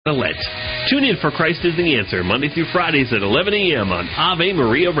Tune in for Christ is the Answer, Monday through Fridays at 11 a.m. on Ave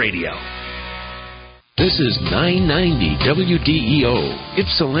Maria Radio. This is 990 WDEO,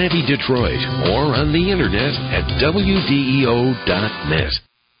 Ypsilanti, Detroit, or on the internet at WDEO.net.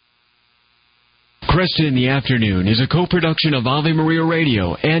 Cresta in the Afternoon is a co-production of Ave Maria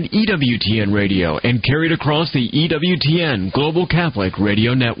Radio and EWTN Radio and carried across the EWTN Global Catholic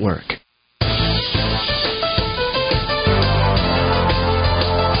Radio Network.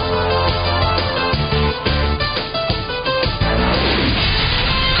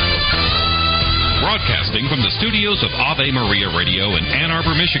 Broadcasting from the studios of Ave Maria Radio in Ann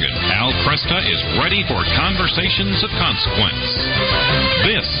Arbor, Michigan, Al Cresta is ready for conversations of consequence.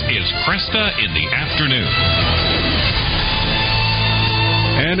 This is Cresta in the Afternoon.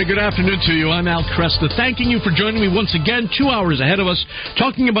 And a good afternoon to you. I'm Al Cresta, thanking you for joining me once again, 2 hours ahead of us,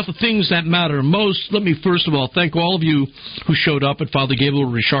 talking about the things that matter most. Let me first of all thank all of you who showed up at Father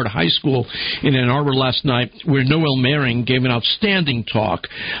Gabriel Richard High School in Ann Arbor last night, where Noel Maring gave an outstanding talk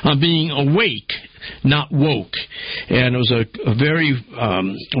on being awake, not woke. And it was a very,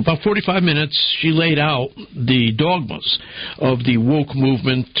 about 45 minutes, she laid out the dogmas of the woke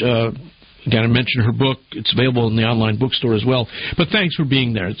movement. Again, I mentioned her book. It's available in the online bookstore as well. But thanks for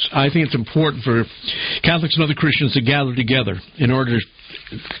being there. I think it's important for Catholics and other Christians to gather together in order to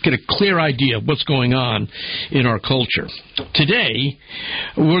get a clear idea of what's going on in our culture. Today,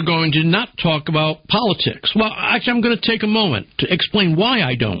 we're going to not talk about politics. Well, actually, I'm going to take a moment to explain why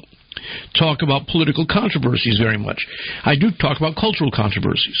I don't talk about political controversies very much. I do talk about cultural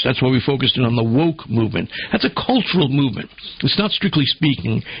controversies. That's why we focused in on the woke movement. That's a cultural movement. It's not, strictly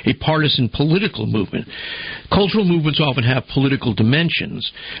speaking, a partisan political movement. Cultural movements often have political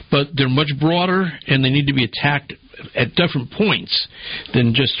dimensions, but they're much broader and they need to be attacked at different points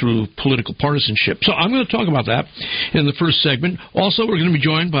than just through political partisanship. So I'm going to talk about that in the first segment. Also, we're going to be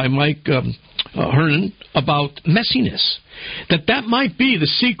joined by Mike Hernan about messiness. That might be the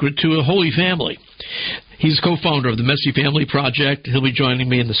secret to a holy family. He's co-founder of the Messy Family Project. He'll be joining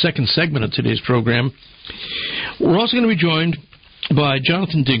me in the second segment of today's program. We're also going to be joined by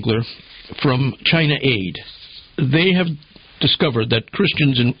Jonathan Dingler from China Aid. They have discovered that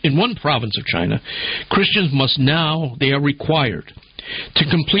Christians in one province of China, Christians they are required to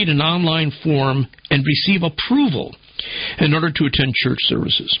complete an online form and receive approval in order to attend church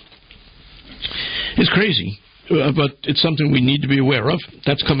services. It's crazy, but it's something we need to be aware of.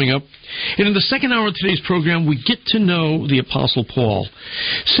 That's coming up. And in the second hour of today's program, we get to know the Apostle Paul.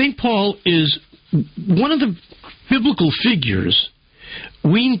 St. Paul is one of the biblical figures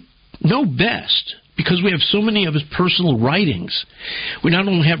we know best because we have so many of his personal writings. We not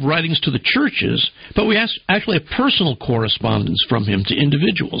only have writings to the churches, but we actually have personal correspondence from him to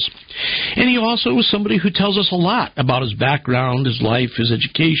individuals. And he also is somebody who tells us a lot about his background, his life, his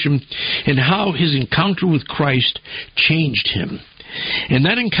education, and how his encounter with Christ changed him. And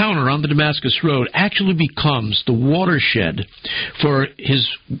that encounter on the Damascus Road actually becomes the watershed for his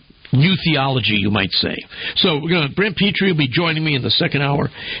new theology, you might say. So Brent Petrie will be joining me in the second hour,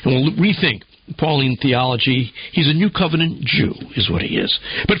 and we'll rethink Pauline theology. He's a New Covenant Jew, is what he is.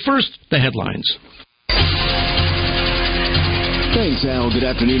 But first, the headlines. Thanks, Al. Good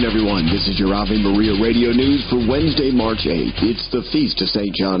afternoon, everyone. This is your Ave Maria Radio News for Wednesday, March 8th. It's the Feast of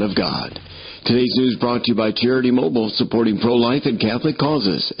St. John of God. Today's news brought to you by Charity Mobile, supporting pro-life and Catholic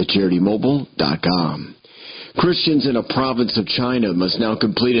causes at CharityMobile.com. Christians in a province of China must now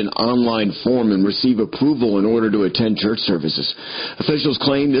complete an online form and receive approval in order to attend church services. Officials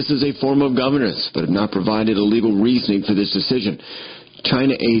claim this is a form of governance, but have not provided a legal reasoning for this decision.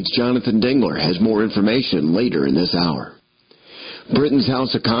 China Aid's Jonathan Dingler has more information later in this hour. Britain's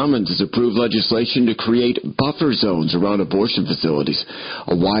House of Commons has approved legislation to create buffer zones around abortion facilities.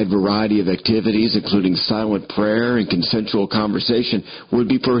 A wide variety of activities, including silent prayer and consensual conversation, would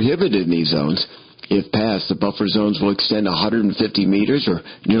be prohibited in these zones. If passed, the buffer zones will extend 150 meters, or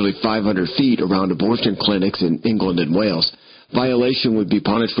nearly 500 feet, around abortion clinics in England and Wales. Violation would be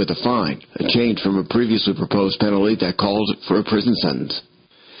punished with a fine, a change from a previously proposed penalty that called for a prison sentence.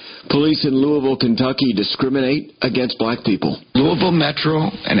 Police in Louisville, Kentucky discriminate against black people. Louisville Metro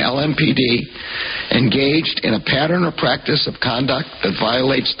and LMPD engaged in a pattern or practice of conduct that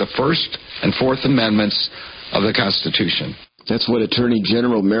violates the First and Fourth Amendments of the Constitution. That's what Attorney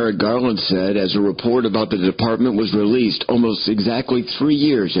General Merrick Garland said as a report about the department was released almost exactly 3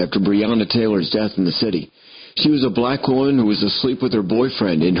 years after Breonna Taylor's death in the city. She was a black woman who was asleep with her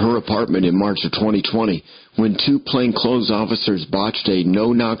boyfriend in her apartment in March of 2020 when two plainclothes officers botched a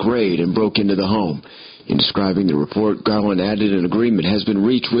no-knock raid and broke into the home. In describing the report, Garland added an agreement has been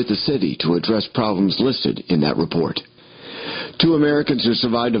reached with the city to address problems listed in that report. 2 Americans who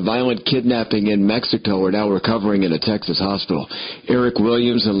survived a violent kidnapping in Mexico are now recovering in a Texas hospital. Eric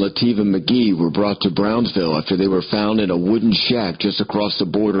Williams and Lativa McGee were brought to Brownsville after they were found in a wooden shack just across the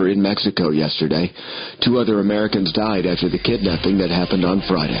border in Mexico yesterday. 2 other Americans died after the kidnapping that happened on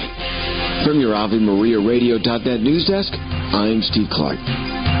Friday. From your AveMariaRadio.net news desk, I'm Steve Clark.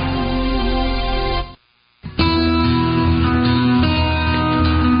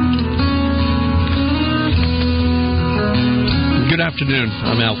 Good afternoon.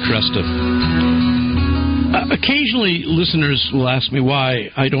 I'm Al Kresta. Occasionally, listeners will ask me why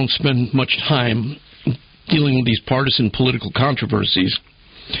I don't spend much time dealing with these partisan political controversies.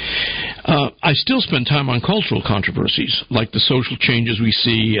 I still spend time on cultural controversies, like the social changes we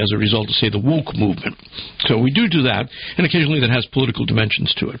see as a result of, say, the woke movement. So we do that, and occasionally that has political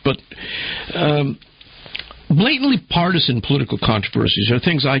dimensions to it. But blatantly partisan political controversies are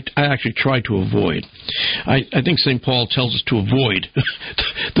things I actually try to avoid. I think St. Paul tells us to avoid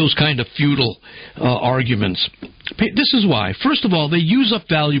those kind of futile arguments. This is why. First of all, they use up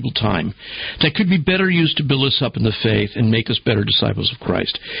valuable time that could be better used to build us up in the faith and make us better disciples of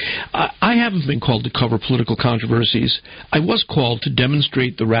Christ. I haven't been called to cover political controversies. I was called to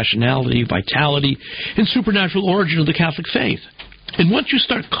demonstrate the rationality, vitality, and supernatural origin of the Catholic faith. And once you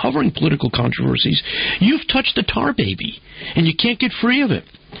start covering political controversies, you've touched the tar baby, and you can't get free of it.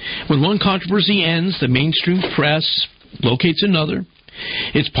 When one controversy ends, the mainstream press locates another.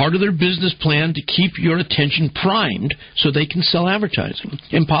 It's part of their business plan to keep your attention primed so they can sell advertising.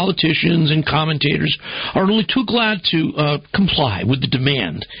 And politicians and commentators are only too glad to comply with the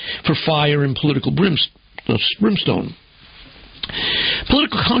demand for fire and political brimstone.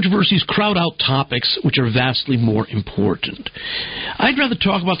 Political controversies crowd out topics which are vastly more important. I'd rather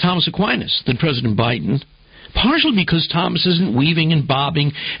talk about Thomas Aquinas than President Biden, partially because Thomas isn't weaving and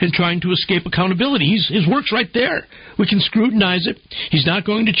bobbing and trying to escape accountability. His work's right there. We can scrutinize it. He's not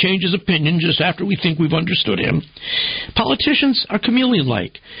going to change his opinion just after we think we've understood him. Politicians are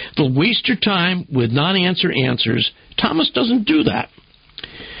chameleon-like. They'll waste your time with non-answer answers. Thomas doesn't do that.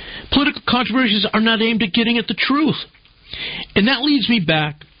 Political controversies are not aimed at getting at the truth. And that leads me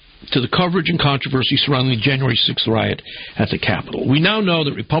back to the coverage and controversy surrounding the January 6th riot at the Capitol. We now know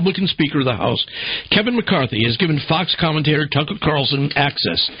that Republican Speaker of the House, Kevin McCarthy, has given Fox commentator Tucker Carlson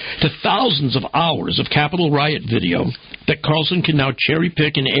access to thousands of hours of Capitol riot video that Carlson can now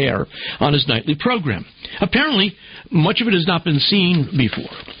cherry-pick and air on his nightly program. Apparently, much of it has not been seen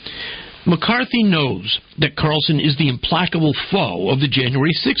before. McCarthy knows that Carlson is the implacable foe of the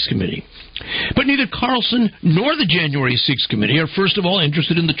January 6th committee. But neither Carlson nor the January 6th committee are, first of all,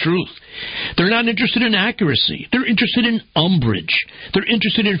 interested in the truth. They're not interested in accuracy. They're interested in umbrage. They're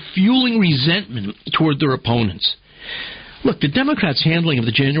interested in fueling resentment toward their opponents. Look, the Democrats' handling of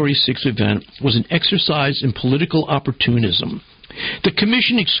the January 6th event was an exercise in political opportunism. The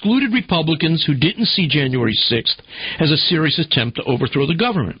commission excluded Republicans who didn't see January 6th as a serious attempt to overthrow the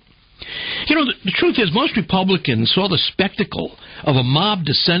government. You know, the truth is, most Republicans saw the spectacle of a mob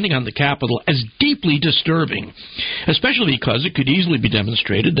descending on the Capitol as deeply disturbing, especially because it could easily be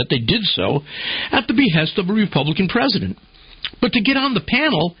demonstrated that they did so at the behest of a Republican president. But to get on the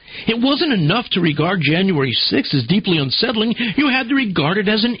panel, it wasn't enough to regard January 6th as deeply unsettling. You had to regard it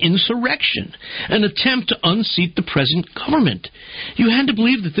as an insurrection, an attempt to unseat the present government. You had to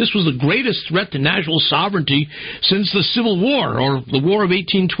believe that this was the greatest threat to national sovereignty since the Civil War or the War of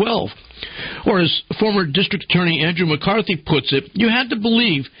 1812. Or as former District Attorney Andrew McCarthy puts it, you had to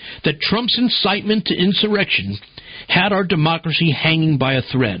believe that Trump's incitement to insurrection had our democracy hanging by a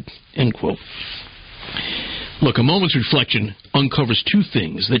thread. End quote. Look, a moment's reflection uncovers two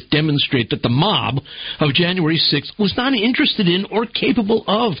things that demonstrate that the mob of January 6th was not interested in or capable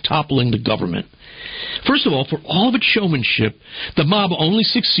of toppling the government. First of all, for all of its showmanship, the mob only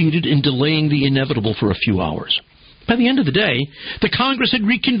succeeded in delaying the inevitable for a few hours. By the end of the day, the Congress had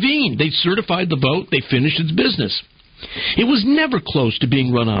reconvened. They'd certified the vote. They finished its business. It was never close to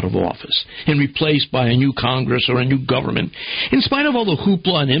being run out of office and replaced by a new Congress or a new government, in spite of all the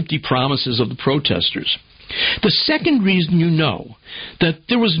hoopla and empty promises of the protesters. The second reason you know that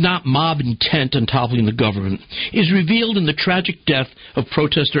there was not mob intent on toppling the government is revealed in the tragic death of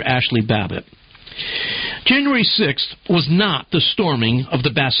protester Ashley Babbitt. January 6th was not the storming of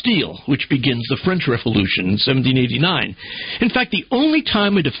the Bastille, which begins the French Revolution in 1789. In fact, the only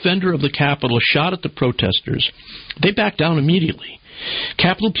time a defender of the Capitol shot at the protesters, they backed down immediately.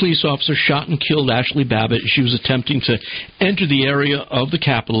 Capitol police officers shot and killed Ashley Babbitt as she was attempting to enter the area of the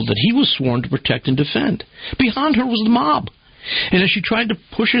Capitol that he was sworn to protect and defend. Behind her was the mob, and as she tried to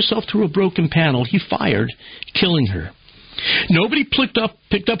push herself through a broken panel, he fired, killing her. Nobody picked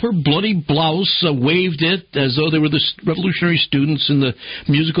up her bloody blouse, waved it as though they were the revolutionary students in the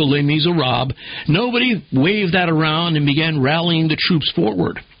musical Les Miserables. Nobody waved that around and began rallying the troops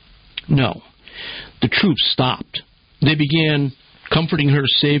forward. No. The troops stopped. They began comforting her,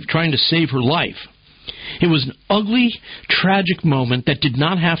 trying to save her life. It was an ugly, tragic moment that did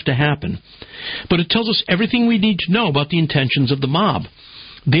not have to happen. But it tells us everything we need to know about the intentions of the mob.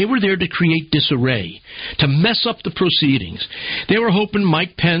 They were there to create disarray, to mess up the proceedings. They were hoping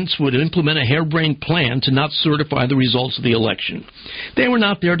Mike Pence would implement a harebrained plan to not certify the results of the election. They were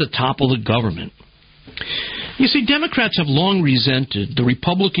not there to topple the government. You see, Democrats have long resented the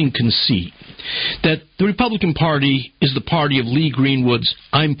Republican conceit that the Republican Party is the party of Lee Greenwood's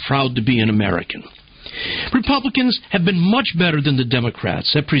 "I'm proud to be an American." Republicans have been much better than the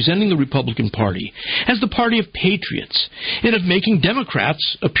Democrats at presenting the Republican Party as the party of patriots and of making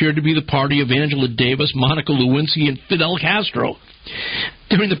Democrats appear to be the party of Angela Davis, Monica Lewinsky, and Fidel Castro.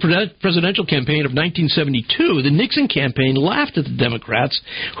 During the presidential campaign of 1972, the Nixon campaign laughed at the Democrats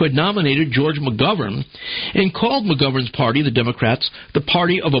who had nominated George McGovern and called McGovern's party, the Democrats, the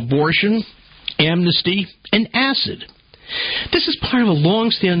party of abortion, amnesty, and acid. This is part of a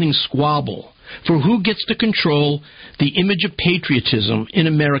long-standing squabble for who gets to control the image of patriotism in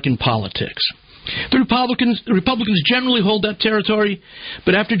American politics. The Republicans generally hold that territory,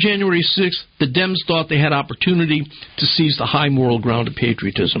 but after January 6th, the Dems thought they had opportunity to seize the high moral ground of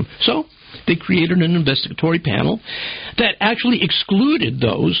patriotism. So they created an investigatory panel that actually excluded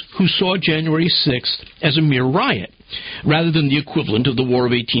those who saw January 6th as a mere riot, rather than the equivalent of the War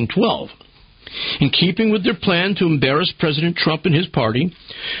of 1812. In keeping with their plan to embarrass President Trump and his party,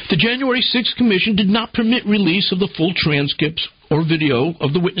 the January 6th Commission did not permit release of the full transcripts or video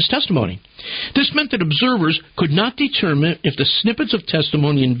of the witness testimony. This meant that observers could not determine if the snippets of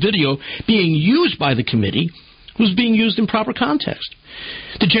testimony and video being used by the committee was being used in proper context.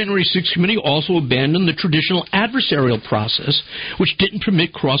 The January 6th Committee also abandoned the traditional adversarial process, which didn't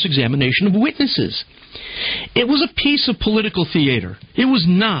permit cross-examination of witnesses. It was a piece of political theater. It was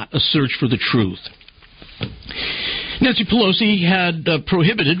not a search for the truth. Nancy Pelosi had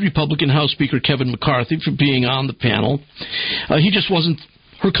prohibited Republican House Speaker Kevin McCarthy from being on the panel. He just wasn't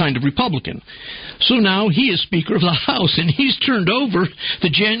her kind of Republican. So now he is Speaker of the House, and he's turned over the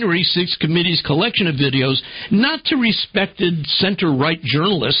January 6th Committee's collection of videos not to respected center-right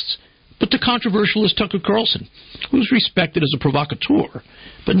journalists, but to controversialist Tucker Carlson, who's respected as a provocateur,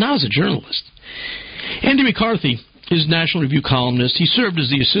 but not as a journalist. Andy McCarthy is National Review columnist. He served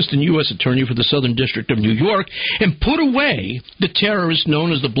as the assistant U.S. attorney for the Southern District of New York and put away the terrorists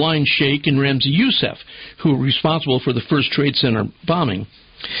known as the Blind Sheikh and Ramzi Youssef, who were responsible for the first Trade Center bombing.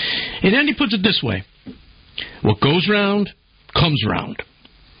 And Andy puts it this way: what goes round, comes round.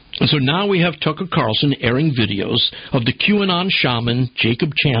 And so now we have Tucker Carlson airing videos of the QAnon shaman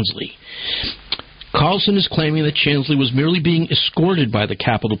Jacob Chansley. Carlson is claiming that Chansley was merely being escorted by the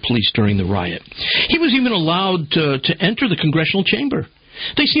Capitol Police during the riot. He was even allowed to enter the congressional chamber.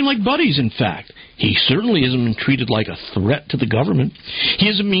 They seem like buddies, in fact. He certainly isn't being treated like a threat to the government. He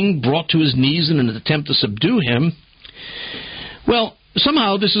isn't being brought to his knees in an attempt to subdue him. Well,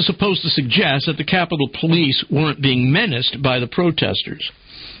 somehow this is supposed to suggest that the Capitol Police weren't being menaced by the protesters.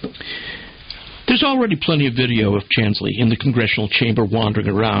 There's already plenty of video of Chansley in the congressional chamber wandering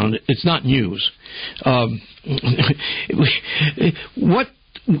around. It's not news.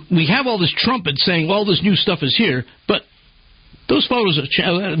 We have all this trumpet saying all this new stuff is here, but those photos of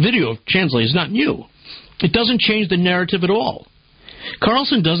video of Chansley is not new. It doesn't change the narrative at all.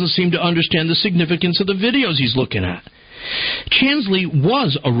 Carlson doesn't seem to understand the significance of the videos he's looking at. Chansley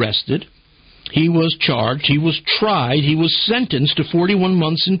was arrested. He was charged. He was tried. He was sentenced to 41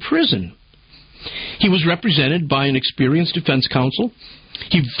 months in prison. He was represented by an experienced defense counsel.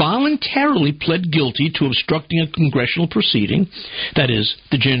 He voluntarily pled guilty to obstructing a congressional proceeding, that is,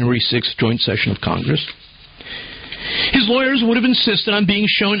 the January 6th joint session of Congress. His lawyers would have insisted on being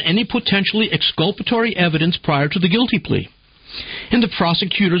shown any potentially exculpatory evidence prior to the guilty plea, and the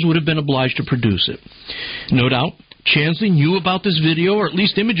prosecutors would have been obliged to produce it. No doubt, Chansley knew about this video, or at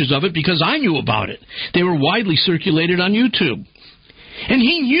least images of it, because I knew about it. They were widely circulated on YouTube. And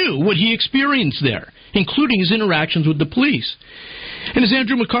he knew what he experienced there, including his interactions with the police. And as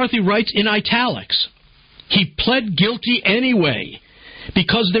Andrew McCarthy writes in italics, he pled guilty anyway,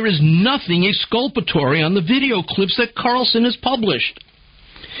 because there is nothing exculpatory on the video clips that Carlson has published.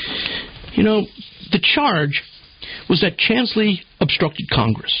 You know, the charge was that Chansley obstructed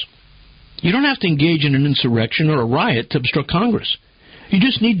Congress. You don't have to engage in an insurrection or a riot to obstruct Congress. You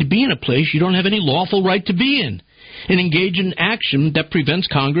just need to be in a place you don't have any lawful right to be in, and engage in action that prevents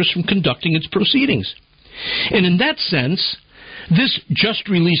Congress from conducting its proceedings. And in that sense, this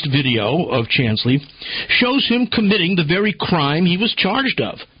just-released video of Chansley shows him committing the very crime he was charged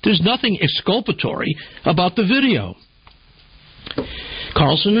of. There's nothing exculpatory about the video.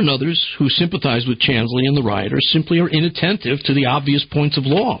 Carlson and others who sympathize with Chansley and the rioters simply are inattentive to the obvious points of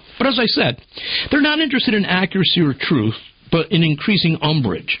law. But as I said, they're not interested in accuracy or truth, but in increasing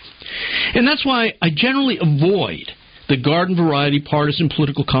umbrage. And that's why I generally avoid the garden variety partisan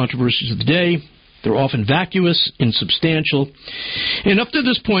political controversies of the day. They're often vacuous, insubstantial, and up to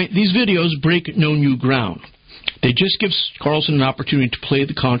this point, these videos break no new ground. They just give Carlson an opportunity to play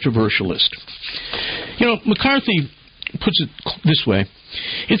the controversialist. You know, McCarthy puts it this way.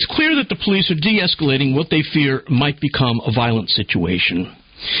 It's clear that the police are de-escalating what they fear might become a violent situation.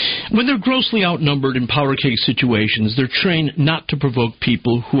 When they're grossly outnumbered in power case situations, they're trained not to provoke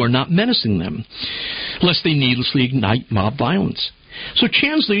people who are not menacing them, lest they needlessly ignite mob violence. So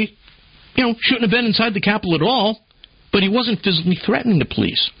Chansley, shouldn't have been inside the Capitol at all, but he wasn't physically threatening the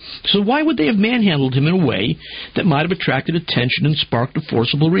police. So why would they have manhandled him in a way that might have attracted attention and sparked a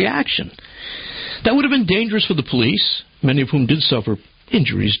forcible reaction? That would have been dangerous for the police, many of whom did suffer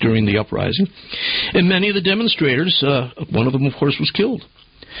injuries during the uprising, and many of the demonstrators, one of them, of course, was killed.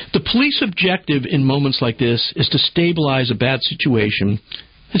 The police objective in moments like this is to stabilize a bad situation.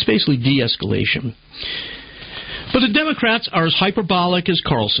 It's basically de-escalation. But the Democrats are as hyperbolic as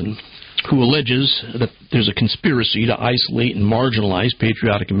Carlson, who alleges that there's a conspiracy to isolate and marginalize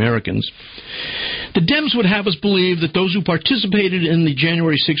patriotic Americans. The Dems would have us believe that those who participated in the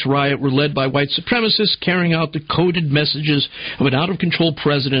January 6th riot were led by white supremacists carrying out the coded messages of an out-of-control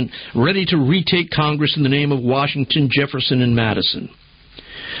president ready to retake Congress in the name of Washington, Jefferson, and Madison.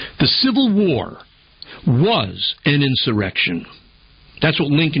 The Civil War was an insurrection. That's what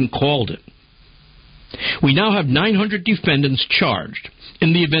Lincoln called it. We now have 900 defendants charged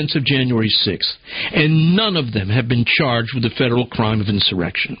in the events of January 6th, and none of them have been charged with the federal crime of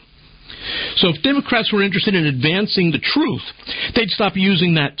insurrection. So if Democrats were interested in advancing the truth, they'd stop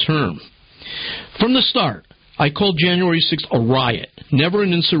using that term. From the start, I called January 6th a riot, never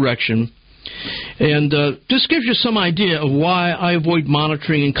an insurrection. And this gives you some idea of why I avoid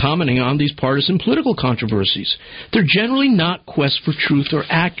monitoring and commenting on these partisan political controversies. They're generally not quests for truth or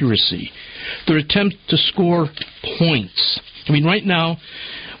accuracy. They're attempts to score points. I mean, right now,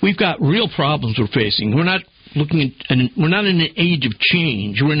 we've got real problems we're facing. We're not in an age of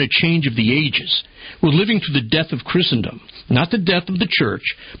change. We're in a change of the ages. We're living through the death of Christendom. Not the death of the church,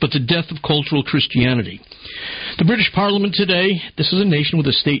 but the death of cultural Christianity. The British Parliament today, this is a nation with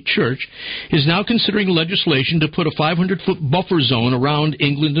a state church, is now considering legislation to put a 500-foot buffer zone around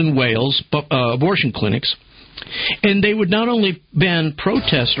England and Wales abortion clinics. And they would not only ban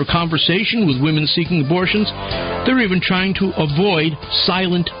protest or conversation with women seeking abortions, they're even trying to avoid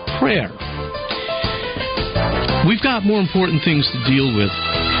silent prayer. We've got more important things to deal with.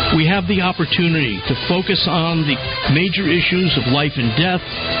 We have the opportunity to focus on the major issues of life and death,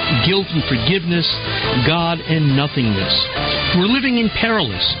 guilt and forgiveness, God and nothingness. We're living in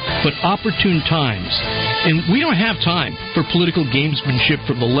perilous but opportune times, and we don't have time for political gamesmanship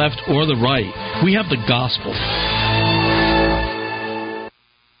from the left or the right. We have the gospel.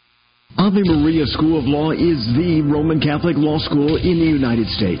 Ave Maria School of Law is the Roman Catholic law school in the United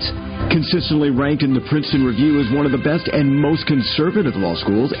States. Consistently ranked in the Princeton Review as one of the best and most conservative law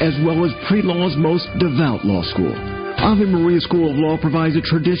schools, as well as pre-law's most devout law school. Ave Maria School of Law provides a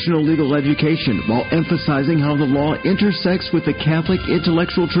traditional legal education while emphasizing how the law intersects with the Catholic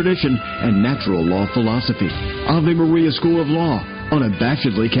intellectual tradition and natural law philosophy. Ave Maria School of Law,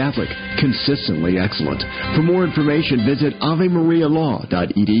 unabashedly Catholic, consistently excellent. For more information, visit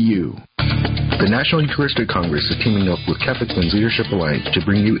avemarialaw.edu. The National Eucharistic Congress is teaming up with Catholic Men's Leadership Alliance to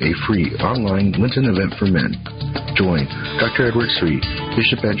bring you a free online Lenten event for men. Join Dr. Edward Sri,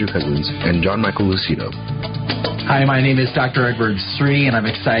 Bishop Andrew Cousins, and John Michael Lucido. Hi, my name is Dr. Edward Sri, and I'm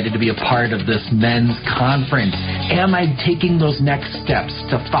excited to be a part of this men's conference. Am I taking those next steps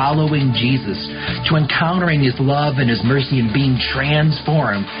to following Jesus, to encountering His love and His mercy and being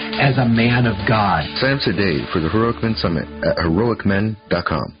transformed as a man of God? Sign up today for the Heroic Men Summit at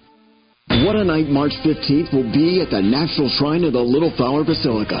heroicmen.com. What a Night March 15th will be at the National Shrine of the Little Flower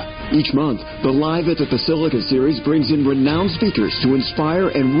Basilica. Each month, the Live at the Basilica series brings in renowned speakers to inspire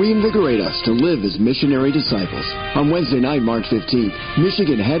and reinvigorate us to live as missionary disciples. On Wednesday night, March 15th,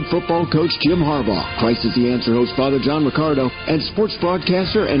 Michigan head football coach Jim Harbaugh, Christ is the Answer host Father John Ricardo, and sports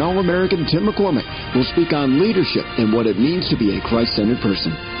broadcaster and All-American Tim McCormick will speak on leadership and what it means to be a Christ-centered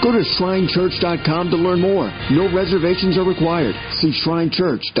person. Go to shrinechurch.com to learn more. No reservations are required. See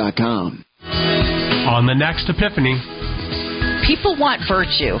shrinechurch.com. On the next Epiphany, People want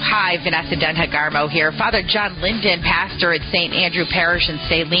virtue. Hi, Vanessa Denha-Garmo here. Father John Linden, pastor at St. Andrew Parish in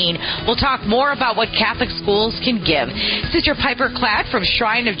Saline, will talk more about what Catholic schools can give. Sister Piper Clatt from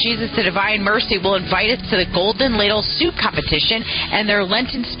Shrine of Jesus the Divine Mercy will invite us to the Golden Ladle Soup Competition and their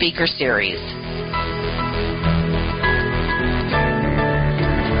Lenten Speaker Series.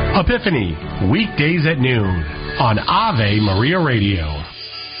 Epiphany, weekdays at noon on Ave Maria Radio.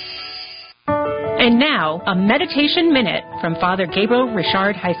 And now, a meditation minute from Father Gabriel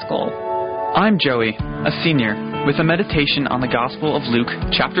Richard High School. I'm Joey, a senior, with a meditation on the Gospel of Luke,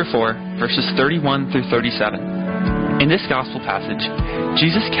 chapter 4, verses 31 through 37. In this Gospel passage,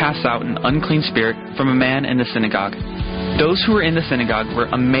 Jesus casts out an unclean spirit from a man in the synagogue. Those who were in the synagogue were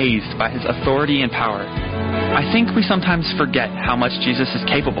amazed by his authority and power. I think we sometimes forget how much Jesus is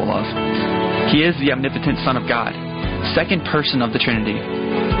capable of. He is the omnipotent Son of God, second person of the Trinity.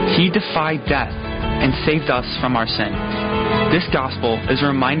 He defied death and saved us from our sin. This gospel is a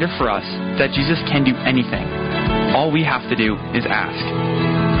reminder for us that Jesus can do anything. All we have to do is ask.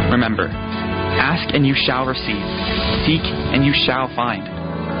 Remember, ask and you shall receive. Seek and you shall find.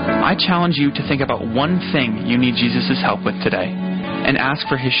 I challenge you to think about one thing you need Jesus' help with today and ask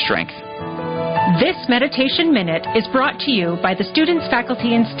for his strength. This Meditation Minute is brought to you by the students,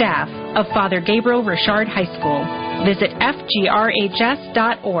 faculty, and staff of Father Gabriel Richard High School. Visit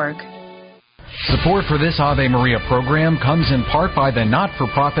fgrhs.org. Support for this Ave Maria program comes in part by the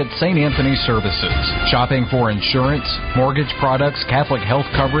not-for-profit St. Anthony Services. Shopping for insurance, mortgage products, Catholic health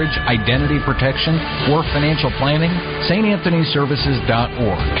coverage, identity protection, or financial planning?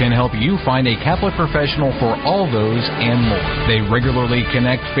 StAnthonyServices.org can help you find a Catholic professional for all those and more. They regularly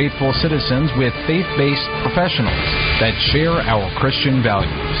connect faithful citizens with faith-based professionals that share our Christian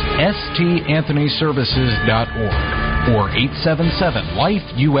values. StAnthonyServices.org or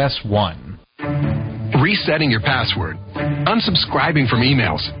 877-LIFE-US1. Resetting your password, unsubscribing from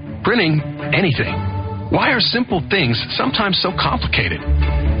emails, printing anything. Why are simple things sometimes so complicated?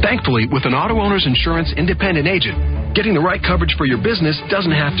 Thankfully, with an auto owner's insurance independent agent, getting the right coverage for your business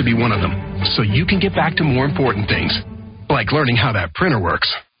doesn't have to be one of them, so you can get back to more important things, like learning how that printer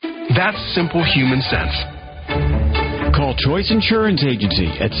works. That's simple human sense. Call Choice Insurance Agency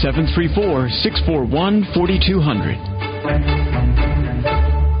at 734-641-4200.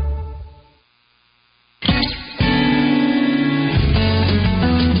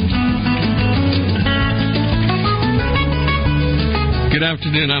 Good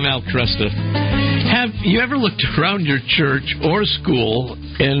afternoon, I'm Al Cresta. Have you ever looked around your church or school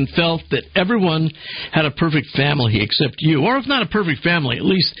and felt that everyone had a perfect family except you? Or if not a perfect family, at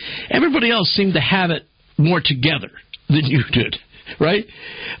least everybody else seemed to have it more together than you did, right?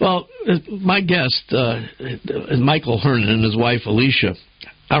 Well, my guest, Michael Hernon, and his wife Alicia,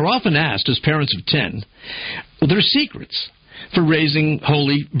 are often asked, as parents of 10, their secrets for raising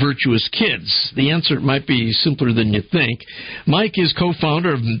holy, virtuous kids. The answer might be simpler than you think. Mike is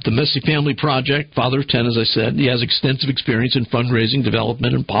co-founder of the Messy Family Project, father of 10, as I said. He has extensive experience in fundraising,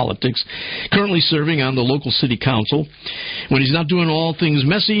 development, and politics, currently serving on the local city council. When he's not doing all things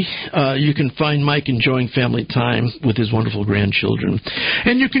messy, you can find Mike enjoying family time with his wonderful grandchildren.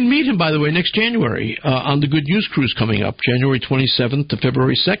 And you can meet him, by the way, next January on the Good News Cruise coming up, January 27th to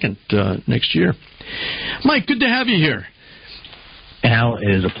February 2nd next year. Mike, good to have you here. Al, it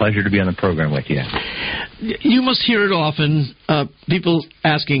is a pleasure to be on the program with you. You must hear it often, people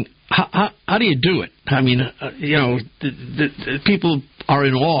asking, how do you do it? I mean, the people are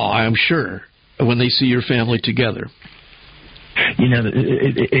in awe, I'm sure, when they see your family together. You know,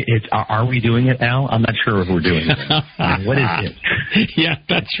 are we doing it, Al? I'm not sure if we're doing it. What is it? Yeah,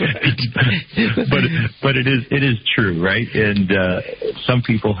 that's right. but it is true, right? And some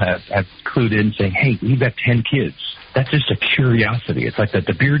people have clued in saying, hey, we've got 10 kids. That's just a curiosity. It's like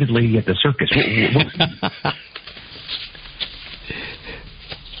the bearded lady at the circus.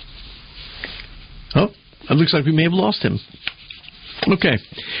 Oh, it looks like we may have lost him. Okay,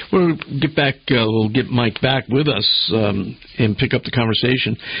 we'll get Mike back with us and pick up the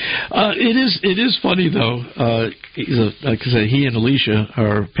conversation. It is funny though. Like I said, he and Alicia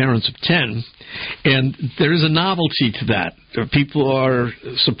are parents of 10, and there is a novelty to that. People are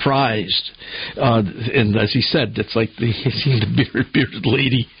surprised, and as he said, it's like seeing the bearded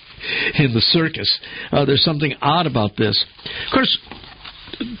lady in the circus. There's something odd about this. Of course,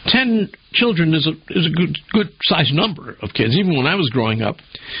 10 children is a good size number of kids. Even when I was growing up,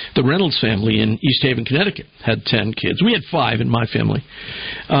 the Reynolds family in East Haven, Connecticut had 10 kids. We had 5 in my family.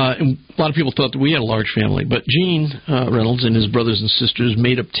 And a lot of people thought that we had a large family, but Gene Reynolds and his brothers and sisters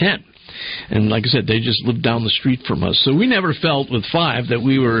made up 10. And like I said, they just lived down the street from us. So we never felt with 5 that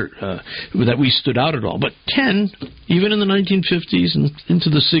we were that we stood out at all. But 10, even in the 1950s and into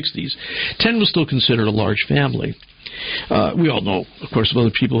the 60s, 10 was still considered a large family. We all know, of course, of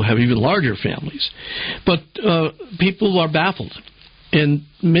other people who have even larger families. But people are baffled. And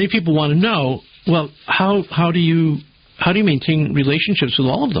many people want to know, well, how do you maintain relationships with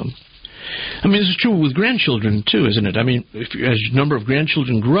all of them? I mean, this is true with grandchildren, too, isn't it? I mean, as the number of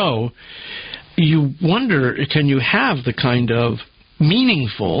grandchildren grow, you wonder, can you have the kind of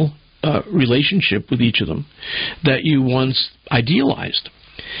meaningful relationship with each of them that you once idealized?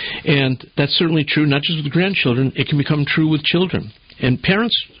 And that's certainly true, not just with grandchildren. It can become true with children. And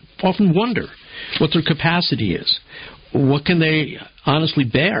parents often wonder what their capacity is. What can they honestly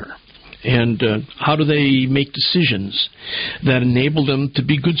bear? And how do they make decisions that enable them to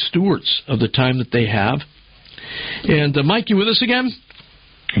be good stewards of the time that they have? And Mike, you with us again?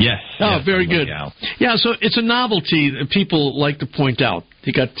 Yes. Oh, yes, very good. Yeah, so it's a novelty that people like to point out.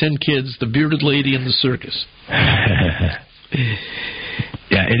 They got 10 kids, the bearded lady in the circus.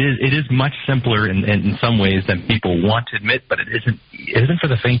 Yeah, it is much simpler in some ways than people want to admit, but it isn't for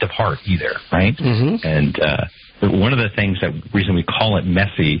the faint of heart either, right? Mm-hmm. And one of the things reason we call it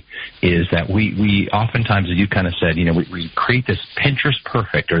messy is that we oftentimes, as you kind of said, we create this Pinterest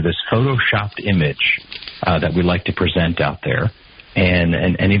perfect or this photoshopped image that we like to present out there.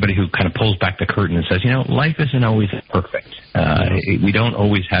 And anybody who kind of pulls back the curtain and says, life isn't always perfect. We don't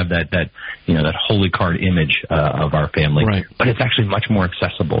always have that holy card image of our family, right. But it's actually much more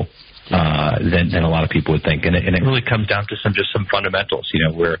accessible than a lot of people would think. And it really comes down to some fundamentals.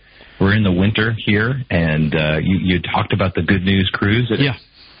 We're in the winter here, and you talked about the Good News Cruise.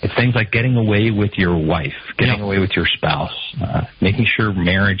 It's things like getting away with your wife, getting away with your spouse, making sure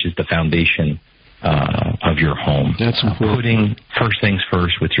marriage is the foundation of your home. That's important. Putting first things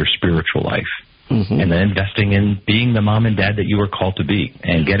first with your spiritual life. Mm-hmm. And then investing in being the mom and dad that you were called to be.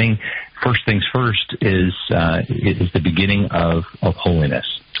 And getting first things first is the beginning of holiness.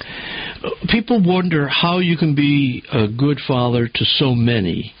 People wonder how you can be a good father to so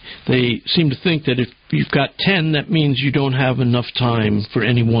many. They seem to think that if you've got 10, that means you don't have enough time for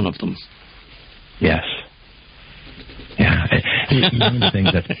any one of them. Yes. Yeah, one of the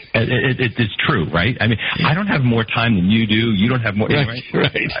things that it's true, right? I mean, I don't have more time than you do. You don't have more. Right.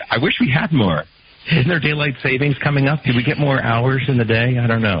 I wish we had more. Isn't there daylight savings coming up? Do we get more hours in the day? I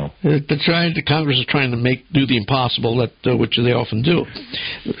don't know. The Congress is trying to do the impossible, which they often do.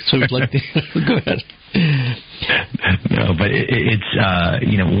 So we'd like to go ahead. No, but it's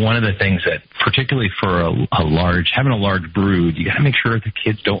one of the things that, particularly for having a large brood, you got to make sure that the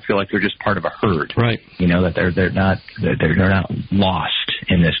kids don't feel like they're just part of a herd. Right. That they're not lost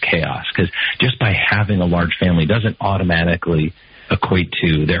in this chaos, because just by having a large family doesn't automatically equate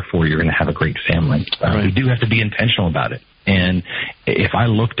to, therefore, you're going to have a great family. Right. We do have to be intentional about it. And if I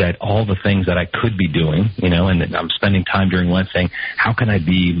looked at all the things that I could be doing, and I'm spending time during Lent saying, how can I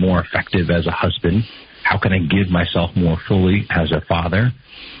be more effective as a husband? How can I give myself more fully as a father?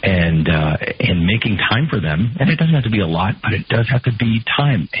 And making time for them. And it doesn't have to be a lot, but it does have to be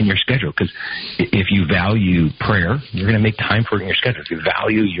time in your schedule. Because if you value prayer, you're going to make time for it in your schedule. If you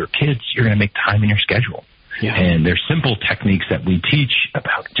value your kids, you're going to make time in your schedule. Yeah. And there's simple techniques that we teach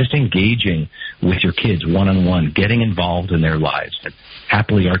about just engaging with your kids one-on-one, getting involved in their lives. And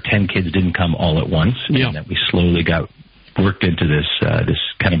happily, our 10 kids didn't come all at once, and that we slowly got worked into this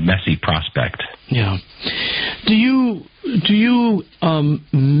kind of messy prospect. Yeah. Do you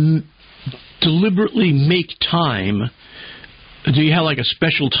deliberately make time? Do you have like a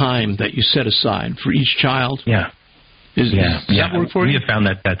special time that you set aside for each child? Yeah. Does that work for you? We have found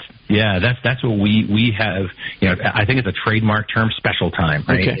that's what we have. I think it's a trademark term, special time,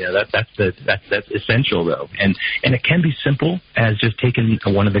 right? Okay. That's essential though, and it can be simple as just taking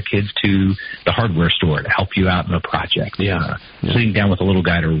one of the kids to the hardware store to help you out in a project. Sitting down with a little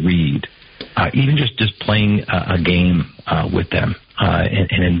guy to read, even just playing a game with them.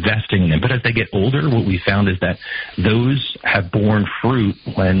 And investing in them. But as they get older, what we found is that those have borne fruit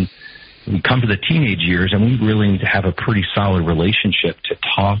when we come to the teenage years, and we really need to have a pretty solid relationship to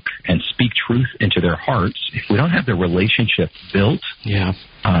talk and speak truth into their hearts. If we don't have the relationship built,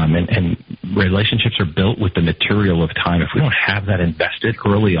 and relationships are built with the material of time, if we don't have that invested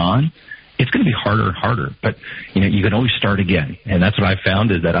early on, it's going to be harder and harder. But, you can always start again. And that's what I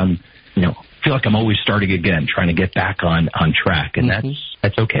found is that feel like I'm always starting again, trying to get back on track. And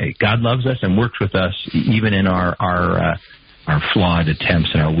that's okay. God loves us and works with us even in our flawed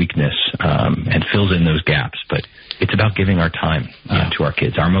attempts and our weakness, and fills in those gaps. But it's about giving our time to our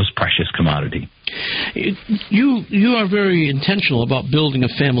kids, our most precious commodity. You are very intentional about building a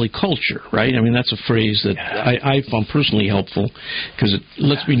family culture, right? I mean, that's a phrase that I found personally helpful because it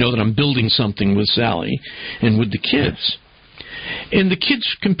lets me know that I'm building something with Sally and with the kids. And the kids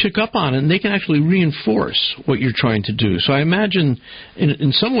can pick up on it, and they can actually reinforce what you're trying to do. So I imagine,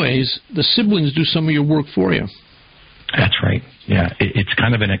 in some ways, the siblings do some of your work for you. That's right. Yeah, it's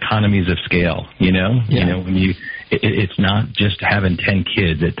kind of an economies of scale, you know? Yeah. You know, when it's not just having 10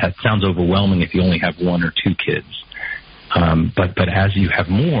 kids. That sounds overwhelming if you only have 1 or 2 kids. But as you have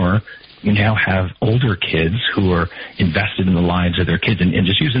more, you now have older kids who are invested in the lives of their kids. And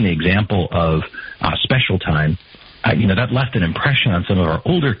just using the example of special time, that left an impression on some of our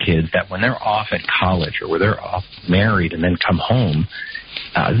older kids that when they're off at college or where they're off married and then come home,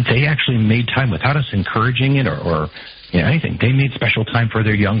 they actually made time without us encouraging it or anything. They made special time for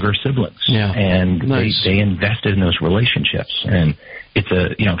their younger siblings, and nice. they invested in those relationships. And it's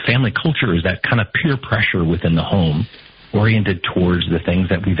family culture is that kind of peer pressure within the home, oriented towards the things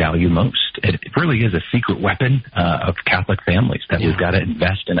that we value most. It really is a secret weapon of Catholic families that we've got to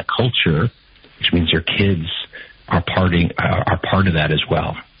invest in a culture, which means your kids are part of that as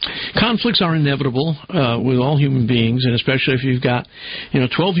well. Conflicts are inevitable with all human beings, and especially if you've got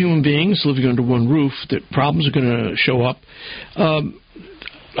 12 human beings living under one roof, that problems are going to show up.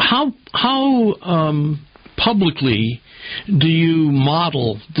 How publicly do you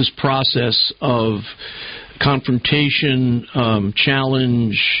model this process of confrontation,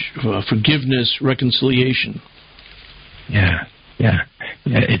 challenge, forgiveness, reconciliation? Yeah.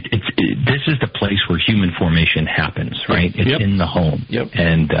 This is the place where human formation happens, right? It's in the home,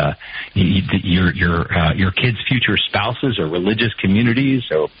 and your kids' future spouses or religious communities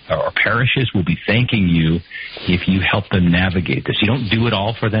or parishes will be thanking you if you help them navigate this. You don't do it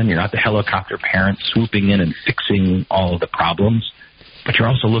all for them. You're not the helicopter parent swooping in and fixing all of the problems. But you're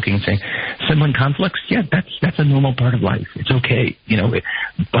also looking and saying, sibling conflicts, that's a normal part of life. It's okay,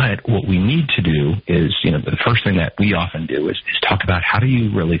 But what we need to do is, the first thing that we often do is talk about how do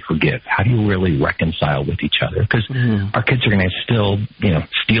you really forgive? How do you really reconcile with each other? Because our kids are going to still,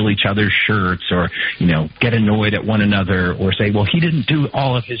 steal each other's shirts or, get annoyed at one another or say, well, he didn't do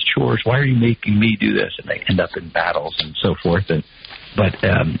all of his chores. Why are you making me do this? And they end up in battles and so forth. But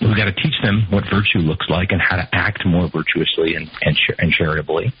we've got to teach them what virtue looks like and how to act more virtuously and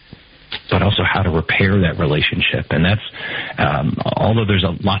charitably, but also how to repair that relationship. And that's, although there's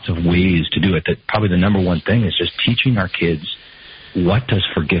lots of ways to do it, that probably the number one thing is just teaching our kids, what does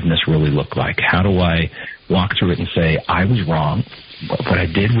forgiveness really look like? How do I walk through it and say, I was wrong, what I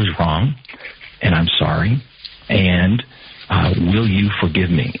did was wrong, and I'm sorry, and will you forgive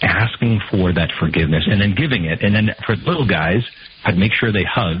me? Asking for that forgiveness and then giving it. And then for little guys, I'd make sure they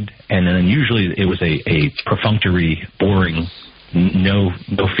hugged, and then usually it was a perfunctory, boring, no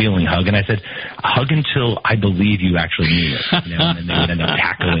feeling hug. And I said, hug until I believe you actually mean it. And then they would end up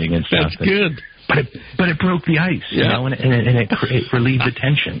tackling and stuff. That's good. But it broke the ice, and it relieved the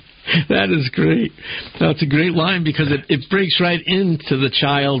tension. That is great. That's a great line because it breaks right into the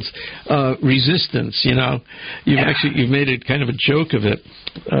child's resistance. You've made it kind of a joke of it.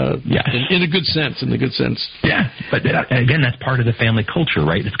 In a good sense. Yeah, but again, that's part of the family culture,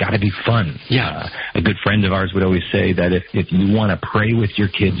 right? It's got to be fun. Yeah. A good friend of ours would always say that if you want to pray with your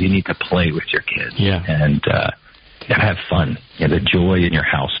kids, you need to play with your kids. Yeah. And you got to have fun. The joy in your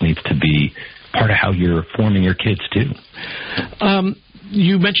house needs to be part of how you're forming your kids too.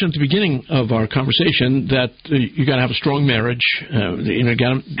 You mentioned at the beginning of our conversation that you got to have a strong marriage.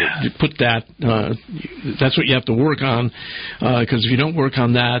 Got to put that. That's what you have to work on, because if you don't work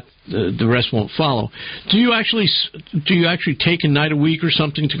on that, the rest won't follow. Do you actually take a night a week or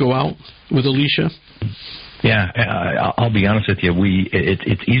something to go out with Alicia? Yeah, I'll be honest with you.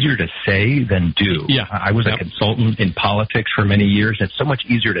 It's easier to say than do. Yeah. I was a consultant in politics for many years. It's so much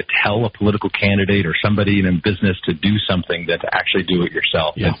easier to tell a political candidate or somebody in business to do something than to actually do it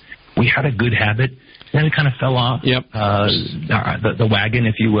yourself. Yeah. And we had a good habit, then it kind of fell off. Yep. The wagon,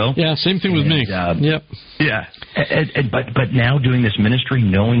 if you will. Yeah, same thing with me. Yep. Yeah. But now doing this ministry,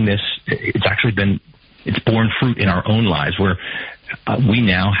 knowing this, it's borne fruit in our own lives where we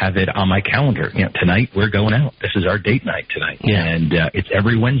now have it on my calendar. Tonight we're going out. This is our date night tonight, and it's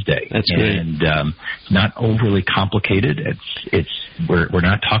every Wednesday. That's great. And not overly complicated. We're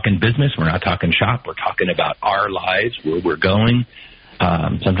not talking business. We're not talking shop. We're talking about our lives, where we're going.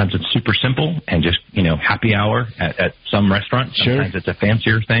 Sometimes it's super simple and just happy hour at some restaurant. Sometimes it's a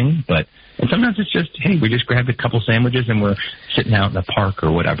fancier thing, and sometimes it's just, hey, we just grabbed a couple sandwiches and we're sitting out in the park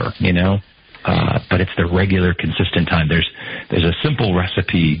or whatever. but it's the regular, consistent time. There's a simple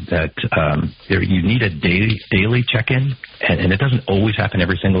recipe that you need a daily check-in, and it doesn't always happen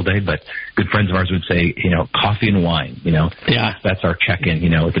every single day, but good friends of ours would say, coffee and wine, that's our check-in,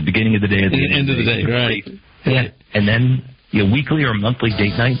 at the beginning of the day, at the end of the day, right? Yeah. And then weekly or monthly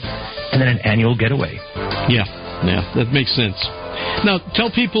date night, and then an annual getaway. Yeah, that makes sense. Now,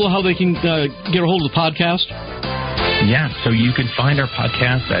 tell people how they can get a hold of the podcast. Yeah, so you can find our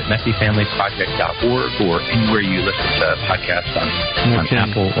podcast at messyfamilyproject.org or anywhere you listen to podcasts on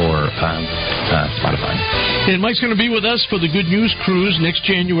Apple or Spotify. And Mike's going to be with us for the Good News Cruise next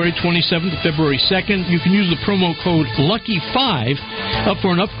January 27th to February 2nd. You can use the promo code LUCKY5 up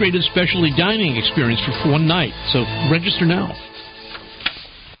for an upgraded specialty dining experience for one night. So register now.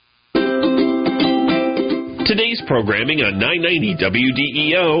 Today's programming on 990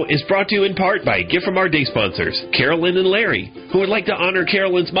 WDEO is brought to you in part by a gift from our day sponsors, Carolyn and Larry, who would like to honor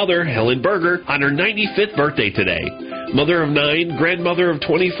Carolyn's mother, Helen Berger, on her 95th birthday today. Mother of 9, grandmother of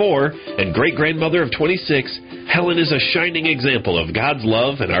 24, and great-grandmother of 26, Helen is a shining example of God's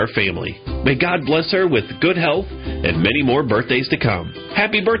love in our family. May God bless her with good health and many more birthdays to come.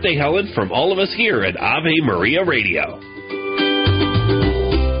 Happy birthday, Helen, from all of us here at Ave Maria Radio.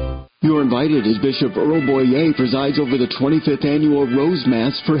 You're invited as Bishop Earl Boyer presides over the 25th Annual Rose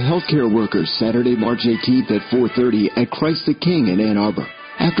Mass for Healthcare Workers, Saturday, March 18th at 4:30 at Christ the King in Ann Arbor.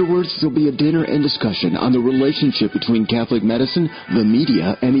 Afterwards, there'll be a dinner and discussion on the relationship between Catholic medicine, the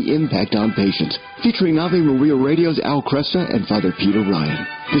media, and the impact on patients, featuring Ave Maria Radio's Al Cresta and Father Peter Ryan.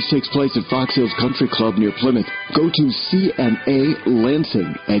 This takes place at Fox Hills Country Club near Plymouth. Go to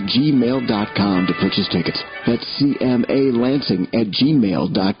cmalansing@gmail.com to purchase tickets. That's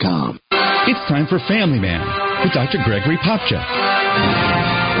cmalansing@gmail.com. It's time for Family Man with Dr. Gregory Popcak.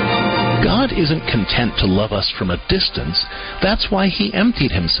 God isn't content to love us from a distance. That's why He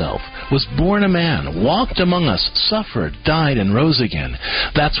emptied Himself, was born a man, walked among us, suffered, died, and rose again.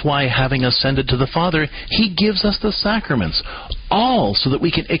 That's why, having ascended to the Father, He gives us the sacraments, all so that we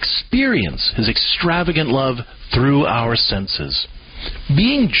can experience His extravagant love through our senses.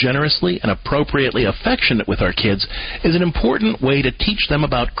 Being generously and appropriately affectionate with our kids is an important way to teach them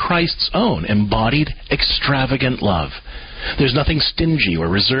about Christ's own embodied, extravagant love. There's nothing stingy or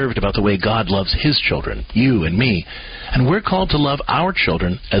reserved about the way God loves His children, you and me, and we're called to love our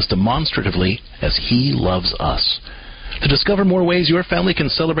children as demonstratively as He loves us. To discover more ways your family can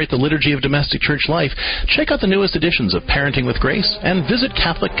celebrate the liturgy of domestic church life, check out the newest editions of Parenting with Grace and visit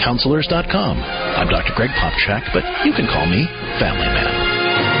CatholicCounselors.com. I'm Dr. Greg Popcak, but you can call me Family Man.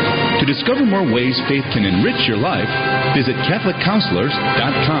 To discover more ways faith can enrich your life, visit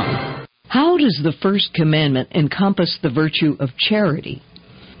CatholicCounselors.com. How does the first commandment encompass the virtue of charity?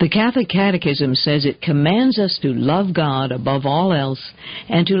 The Catholic Catechism says it commands us to love God above all else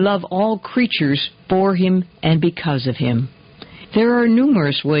and to love all creatures for Him and because of Him. There are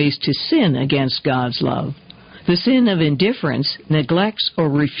numerous ways to sin against God's love. The sin of indifference neglects or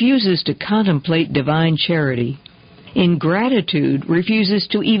refuses to contemplate divine charity. Ingratitude refuses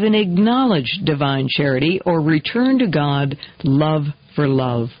to even acknowledge divine charity or return to God love for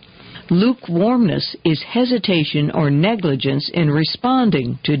love. Lukewarmness is hesitation or negligence in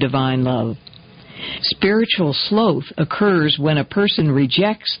responding to divine love. Spiritual sloth occurs when a person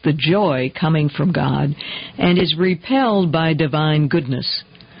rejects the joy coming from God and is repelled by divine goodness.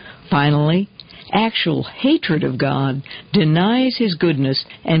 Finally, actual hatred of God denies His goodness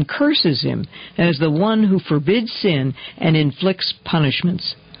and curses Him as the one who forbids sin and inflicts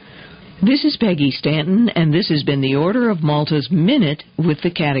punishments. This is Peggy Stanton, and this has been the Order of Malta's Minute with the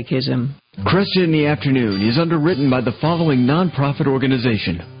Catechism. Cresta in the Afternoon is underwritten by the following nonprofit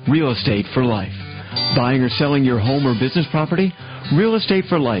organization, Real Estate for Life. Buying or selling your home or business property? Real Estate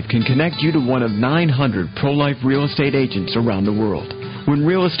for Life can connect you to one of 900 pro-life real estate agents around the world. When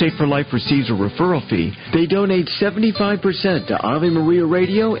Real Estate for Life receives a referral fee, they donate 75% to Ave Maria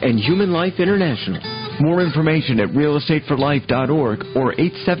Radio and Human Life International. More information at realestateforlife.org or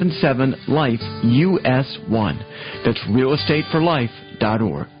 877-LIFE-US1. That's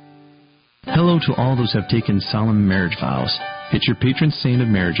realestateforlife.org. Hello to all those who have taken solemn marriage vows. It's your patron saint of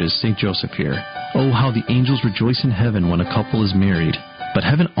marriages, St. Joseph here. Oh, how the angels rejoice in heaven when a couple is married. But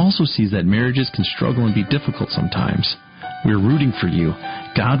heaven also sees that marriages can struggle and be difficult sometimes. We're rooting for you.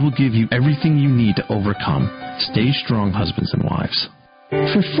 God will give you everything you need to overcome. Stay strong, husbands and wives.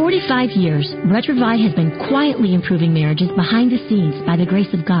 For 45 years, Retrovi has been quietly improving marriages behind the scenes by the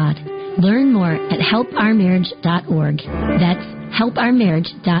grace of God. Learn more at helpourmarriage.org. That's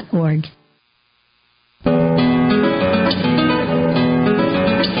helpourmarriage.org.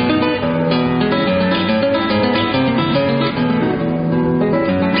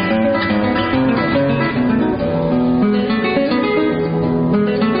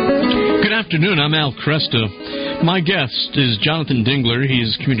 afternoon. I'm Al Cresta. My guest is Jonathan Dingler.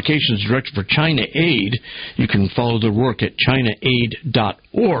 He's Communications Director for China Aid. You can follow their work at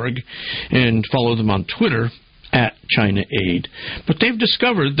ChinaAid.org and follow them on Twitter at China Aid. But they've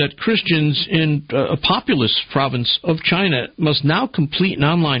discovered that Christians in a populous province of China must now complete an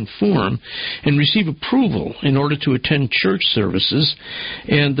online form and receive approval in order to attend church services.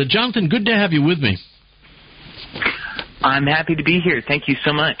 And Jonathan, good to have you with me. I'm happy to be here. Thank you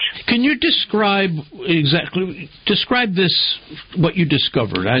so much. Can you describe this, what you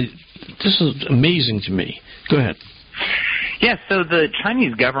discovered? This is amazing to me. Go ahead. Yeah, so the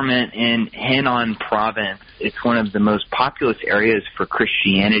Chinese government in Henan province, it's one of the most populous areas for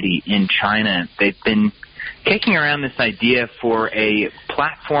Christianity in China. They've been kicking around this idea for a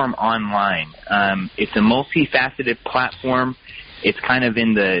platform online. It's a multifaceted platform. It's kind of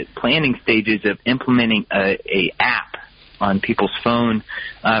in the planning stages of implementing a app on people's phone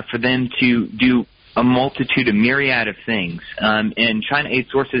for them to do a myriad of things. And China Aid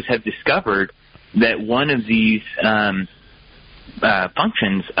sources have discovered that one of these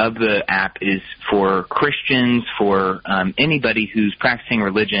functions of the app is for Christians, for anybody who's practicing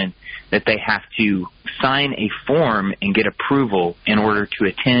religion, that they have to sign a form and get approval in order to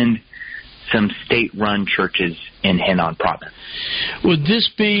attend some state-run churches in Henan province. Would this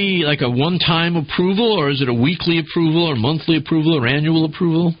be like a one-time approval, or is it a weekly approval, or monthly approval, or annual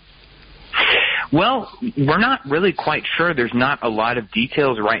approval? Well, we're not really quite sure. There's not a lot of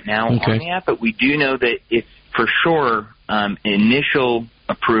details right now on the app, but we do know that it's for sure initial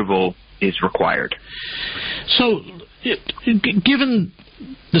approval is required. So, given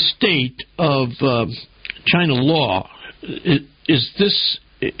the state of China law, is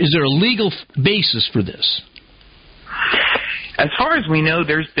there a legal basis for this? As far as we know,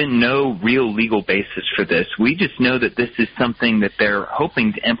 there's been no real legal basis for this. We just know that this is something that they're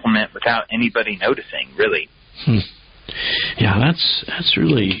hoping to implement without anybody noticing, really. Yeah, that's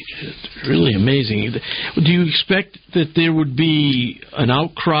really amazing. Do you expect that there would be an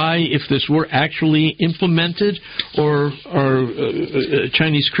outcry if this were actually implemented, or are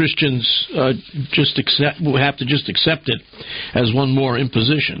Chinese Christians will have to just accept it as one more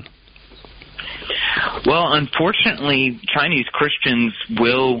imposition? Well, unfortunately, Chinese Christians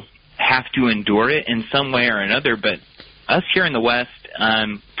will have to endure it in some way or another, but us here in the West,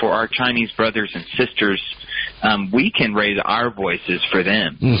 for our Chinese brothers and sisters, we can raise our voices for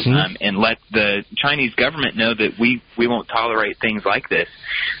them and let the Chinese government know that we won't tolerate things like this.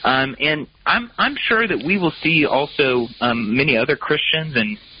 And I'm sure that we will see also many other Christians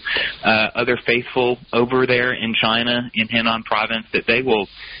and other faithful over there in China, in Henan province, that they will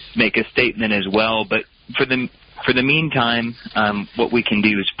make a statement as well. But for the meantime, what we can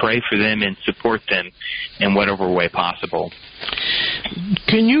do is pray for them and support them in whatever way possible.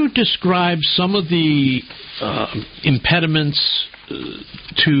 Can you describe some of the impediments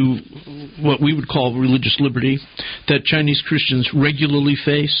to what we would call religious liberty that Chinese Christians regularly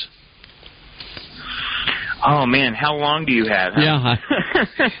face? Oh man, how long do you have? Huh? Yeah,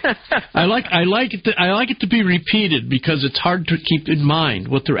 I like it to be repeated because it's hard to keep in mind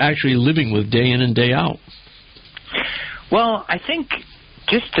what they're actually living with day in and day out. Well, I think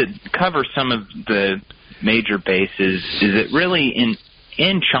just to cover some of the major bases is that really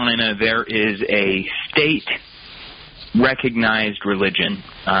in China there is a state-recognized religion,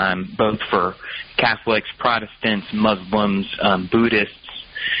 both for Catholics, Protestants, Muslims, Buddhists.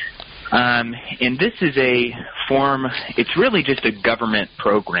 And this is a form, it's really just a government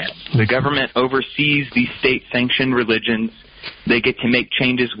program. The government oversees these state-sanctioned religions. They get to make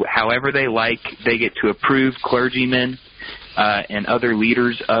changes however they like. They get to approve clergymen and other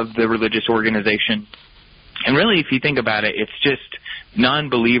leaders of the religious organization. And really, if you think about it, it's just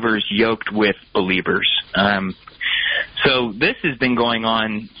non-believers yoked with believers. So this has been going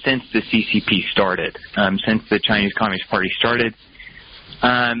on since the CCP started, since the Chinese Communist Party started.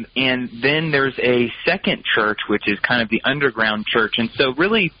 And then there's a second church, which is kind of the underground church. And so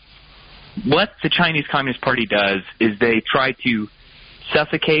really what the Chinese Communist Party does is they try to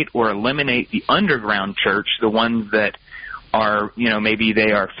suffocate or eliminate the underground church, the ones that are, maybe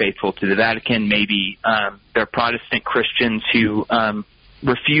they are faithful to the Vatican, maybe they're Protestant Christians who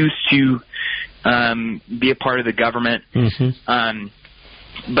refuse to be a part of the government.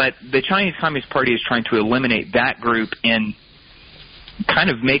 But the Chinese Communist Party is trying to eliminate that group and kind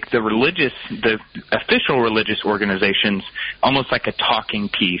of make the official religious organizations almost like a talking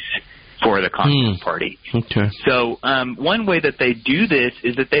piece for the Communist Party. Okay. So one way that they do this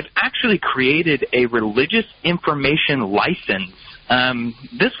is that they've actually created a religious information license.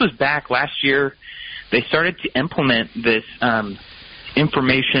 This was back last year. They started to implement this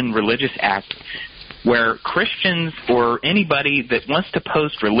Information Religious Act, where Christians or anybody that wants to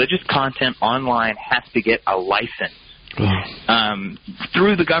post religious content online has to get a license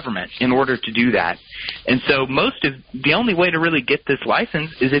through the government in order to do that. And so the only way to really get this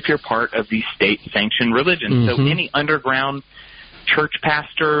license is if you're part of the state-sanctioned religion. So any underground church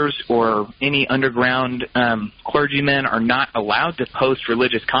pastors or any underground clergymen are not allowed to post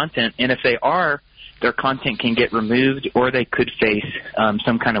religious content, and if they are, their content can get removed or they could face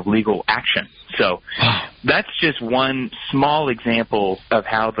some kind of legal action. So that's just one small example of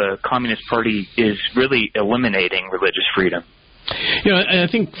how the Communist Party is really eliminating religious freedom. You know, I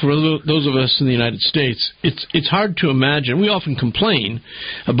think for those of us in the United States, it's hard to imagine. We often complain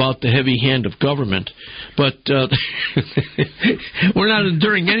about the heavy hand of government, but we're not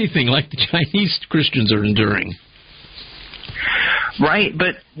enduring anything like the Chinese Christians are enduring. Right,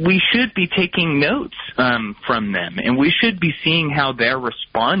 but we should be taking notes from them, and we should be seeing how they're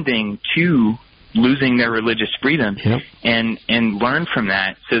responding to losing their religious freedom, and learn from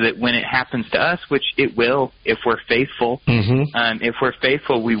that, so that when it happens to us, which it will, if we're faithful,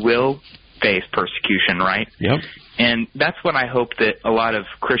 we will face persecution, right? Yep. And that's what I hope that a lot of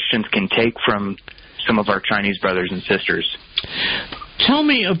Christians can take from some of our Chinese brothers and sisters. Tell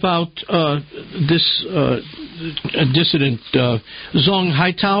me about this dissident, Zhang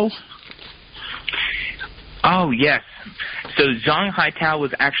Haitao. Oh, yes. So Zhang Haitao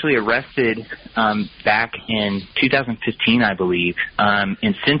was actually arrested back in 2015, I believe,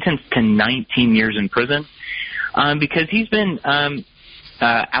 and sentenced to 19 years in prison because he's been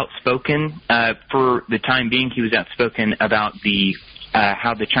outspoken. For the time being, he was outspoken about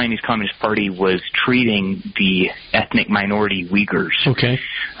how the Chinese Communist Party was treating the ethnic minority Uyghurs. Okay.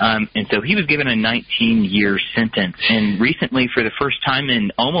 And so he was given a 19-year sentence. And recently, for the first time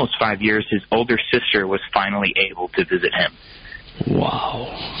in almost 5 years, his older sister was finally able to visit him. Wow.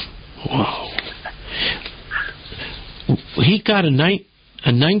 He got a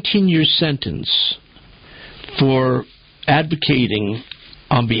 19-year sentence for advocating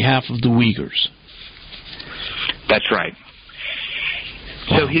on behalf of the Uyghurs. That's right.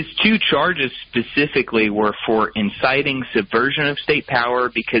 So his two charges specifically were for inciting subversion of state power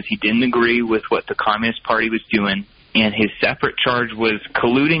because he didn't agree with what the Communist Party was doing, and his separate charge was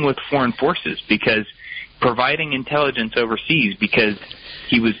colluding with foreign forces because providing intelligence overseas because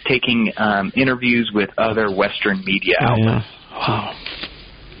he was taking interviews with other Western media outlets. Yeah.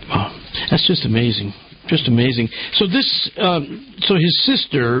 Wow. That's just amazing. Just amazing. So so his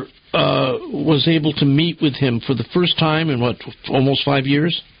sister was able to meet with him for the first time in almost 5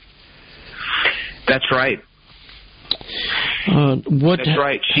 years? That's right. That's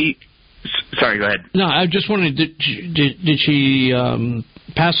right. Sorry, go ahead. No, I just wondering, did she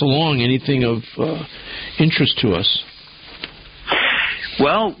pass along anything of interest to us?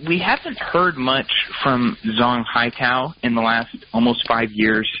 Well, we haven't heard much from Zhang Haitao in the last almost 5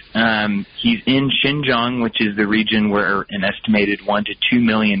 years. He's in Xinjiang, which is the region where an estimated 1 to 2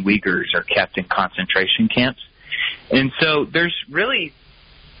 million Uyghurs are kept in concentration camps. And so there's really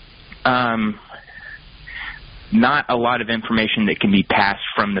not a lot of information that can be passed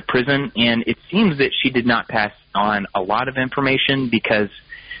from the prison, and it seems that she did not pass on a lot of information because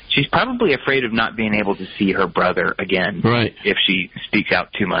she's probably afraid of not being able to see her brother again, right, if she speaks out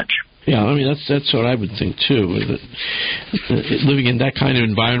too much. Yeah, I mean, that's what I would think, too. Living in that kind of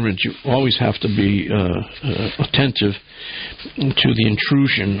environment, you always have to be attentive to the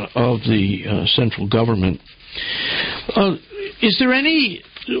intrusion of the central government. Is there any,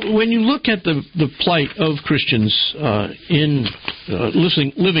 when you look at the plight of Christians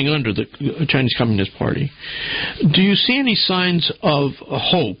living under the Chinese Communist Party, do you see any signs of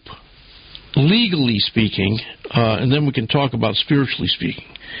hope, legally speaking, and then we can talk about spiritually speaking?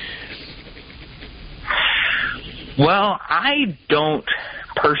 Well, I don't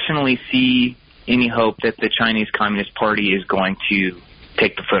personally see any hope that the Chinese Communist Party is going to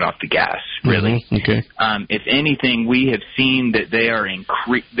take the foot off the gas, really. Mm-hmm. Okay. If anything, we have seen that they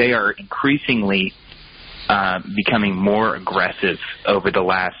are increasingly becoming more aggressive over the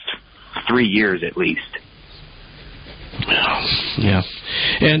last 3 years at least. Yeah.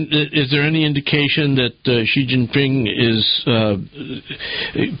 And is there any indication that Xi Jinping is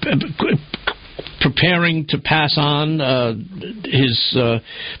preparing to pass on his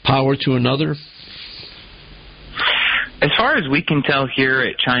power to another? As far as we can tell here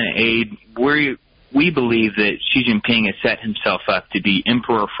at China Aid, we believe that Xi Jinping has set himself up to be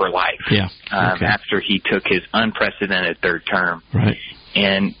emperor for life. Yeah. Okay. After he took his unprecedented third term. Right.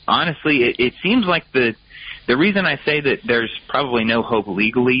 And honestly, it seems like the reason I say that there's probably no hope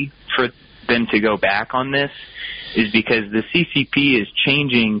legally for them to go back on this is because the CCP is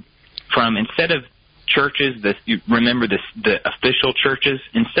changing from, instead of churches, remember the official churches,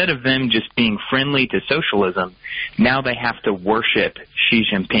 instead of them just being friendly to socialism, now they have to worship Xi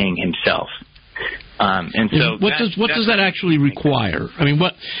Jinping himself. And so what does that actually require? I mean,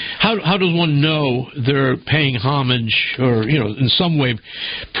 how does one know they're paying homage or, in some way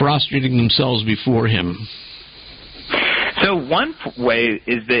prostrating themselves before him? So one way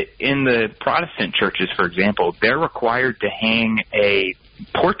is that in the Protestant churches, for example, they're required to hang a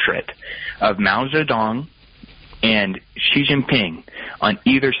portrait of Mao Zedong and Xi Jinping on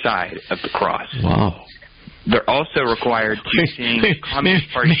either side of the cross. Wow. They're also required to sing Communist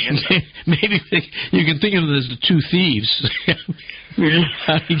Party anthem. Maybe you can think of them as the two thieves.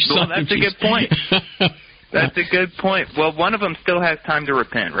 Well, that's a good point. That's a good point. Well, one of them still has time to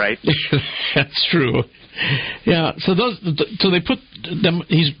repent, right? That's true. Yeah. So they put them.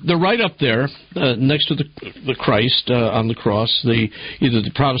 They're right up there next to the Christ on the cross. Either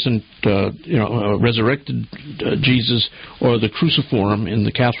the Protestant, resurrected Jesus, or the cruciform in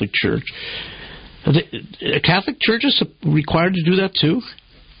the Catholic Church. Catholic churches required to do that too?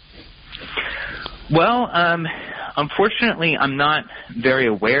 Well, unfortunately, I'm not very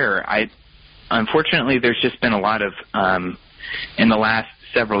aware. Unfortunately, there's just been a lot of, in the last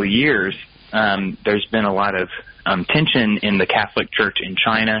several years, there's been a lot of tension in the Catholic Church in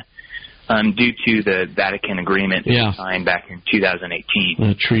China due to the Vatican Agreement signed back in 2018.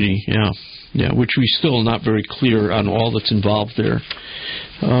 The treaty, yeah, which we still not very clear on all that's involved there.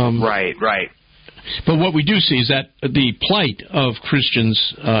 Right. But what we do see is that the plight of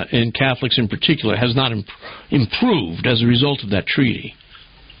Christians and Catholics in particular has not improved as a result of that treaty.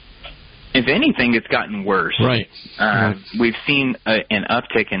 If anything, it's gotten worse. Right. We've seen an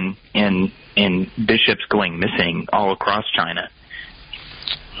uptick in bishops going missing all across China.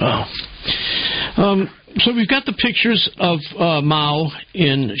 Oh. So we've got the pictures of Mao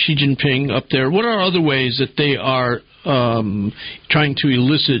and Xi Jinping up there. What are other ways that they are trying to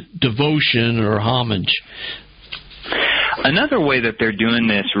elicit devotion or homage? Another way that they're doing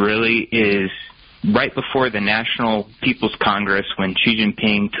this really is right before the National People's Congress, when Xi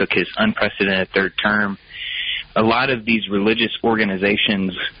Jinping took his unprecedented third term. A lot of these religious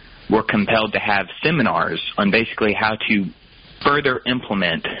organizations were compelled to have seminars on basically how to further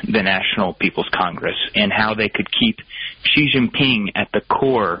implement the National People's Congress and how they could keep Xi Jinping at the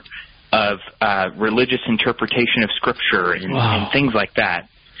core of religious interpretation of Scripture and things like that.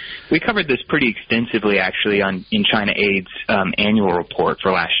 We covered this pretty extensively, actually, in China Aid's annual report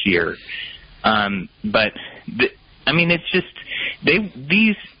for last year. It's just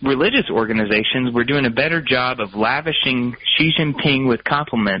these religious organizations were doing a better job of lavishing Xi Jinping with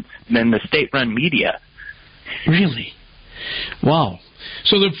compliments than the state-run media. Really? Wow.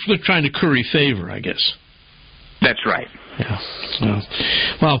 So they're trying to curry favor, I guess. That's right. Yeah.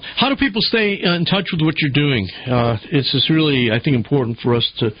 Well, how do people stay in touch with what you're doing? It's just really, I think, important for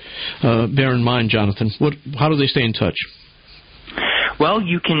us to bear in mind, Jonathan. How do they stay in touch? Well,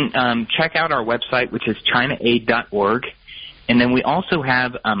 you can check out our website, which is ChinaAid.org. And then we also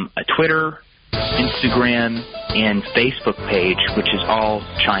have a Twitter, Instagram, and Facebook page, which is all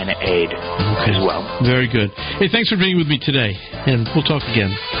China Aid as well. Very good. Hey, thanks for being with me today, and we'll talk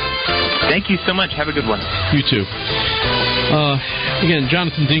again. Thank you so much. Have a good one. You too. Again,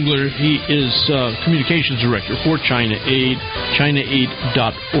 Jonathan Dingler, he is Communications Director for China Aid,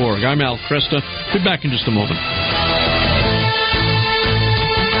 ChinaAid.org. I'm Al Cresta. Be back in just a moment.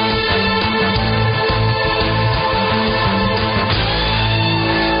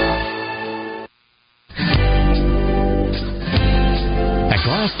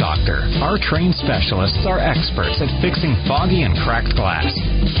 Glass Doctor. Our trained specialists are experts at fixing foggy and cracked glass,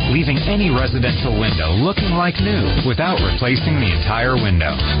 leaving any residential window looking like new without replacing the entire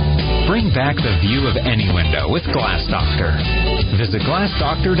window. Bring back the view of any window with Glass Doctor. Visit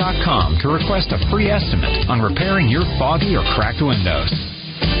glassdoctor.com to request a free estimate on repairing your foggy or cracked windows.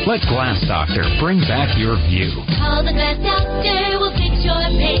 Let Glass Doctor bring back your view. Call the Glass Doctor, we'll fix your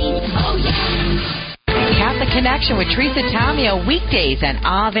pain. Oh, yeah. Catholic Connection with Teresa Tomeo, weekdays on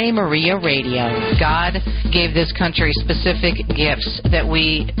Ave Maria Radio. God gave this country specific gifts that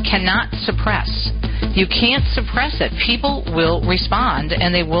we cannot suppress. You can't suppress it. People will respond,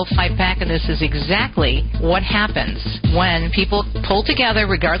 and they will fight back, and this is exactly what happens when people pull together,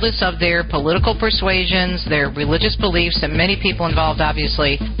 regardless of their political persuasions, their religious beliefs, and many people involved,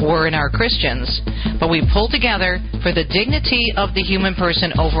 obviously, were and are Christians. But we pull together for the dignity of the human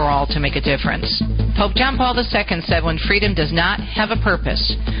person overall to make a difference. Pope John Paul II said, when freedom does not have a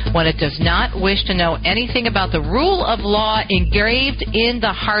purpose, when it does not wish to know anything about the rule of law engraved in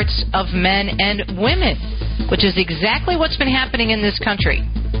the hearts of men and women, which is exactly what's been happening in this country,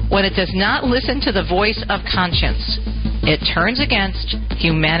 when it does not listen to the voice of conscience, it turns against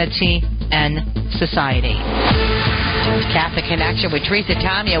humanity and society. Catholic Connection with Teresa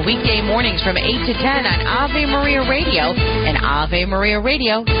Tamia, weekday mornings from 8 to 10 on Ave Maria Radio and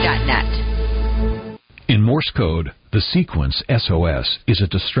AveMariaRadio.net. In Morse code, the sequence SOS is a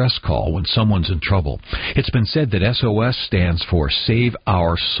distress call when someone's in trouble. It's been said that SOS stands for Save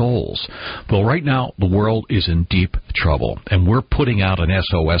Our Souls. Well, right now, the world is in deep trouble, and we're putting out an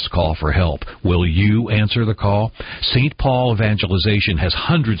SOS call for help. Will you answer the call? St. Paul Evangelization has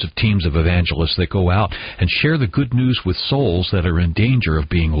hundreds of teams of evangelists that go out and share the good news with souls that are in danger of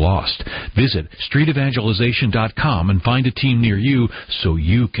being lost. Visit streetevangelization.com and find a team near you so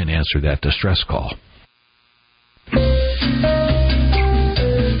you can answer that distress call.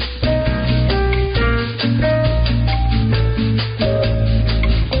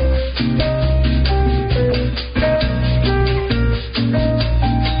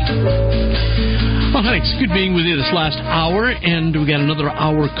 Well, thanks. Good being with you this last hour, and we got another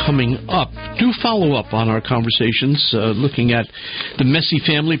hour coming up. Do follow up on our conversations, looking at the Messy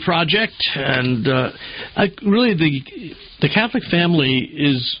Family Project, and really the Catholic family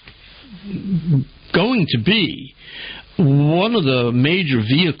is going to be one of the major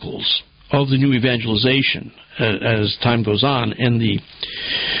vehicles of the new evangelization as time goes on, and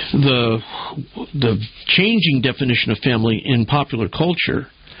the changing definition of family in popular culture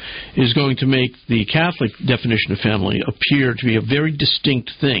is going to make the Catholic definition of family appear to be a very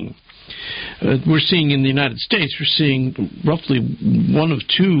distinct thing. We're seeing in the United States, we're seeing roughly 1 of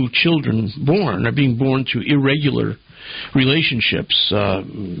 2 children born are being born to irregular relationships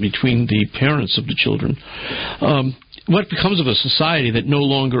between the parents of the children. What becomes of a society that no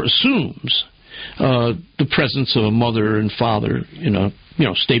longer assumes the presence of a mother and father in a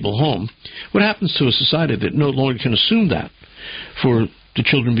stable home? What happens to a society that no longer can assume that for the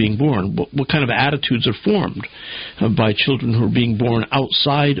children being born? What kind of attitudes are formed by children who are being born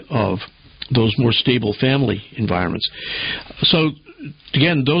outside of those more stable family environments? So,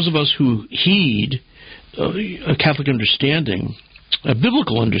 again, those of us who heed a Catholic understanding, a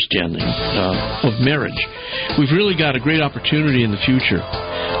biblical understanding of marriage, we've really got a great opportunity in the future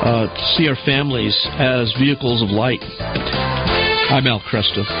to see our families as vehicles of light. I'm Al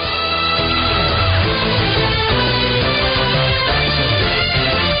Kresta.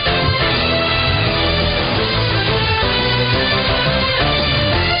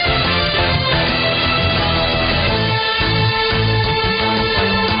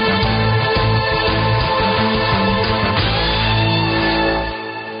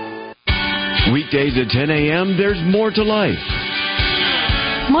 Weekdays at 10 a.m., there's more to life.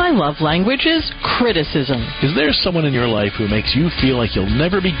 My love language is criticism. Is there someone in your life who makes you feel like you'll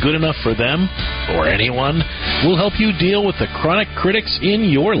never be good enough for them or anyone? We'll help you deal with the chronic critics in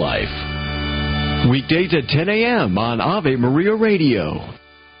your life. Weekdays at 10 a.m. on Ave Maria Radio.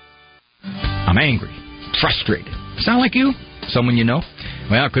 I'm angry, frustrated. Sound like you? Someone you know?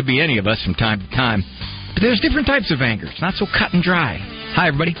 Well, it could be any of us from time to time. But there's different types of anger. It's not so cut and dry. Hi,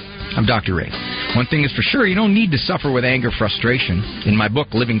 everybody. I'm Dr. Ray. One thing is for sure, you don't need to suffer with anger frustration. In my book,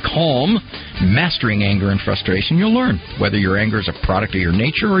 Living Calm, Mastering Anger and Frustration, you'll learn whether your anger is a product of your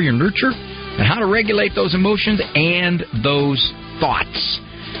nature or your nurture, and how to regulate those emotions and those thoughts.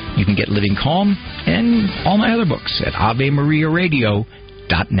 You can get Living Calm and all my other books at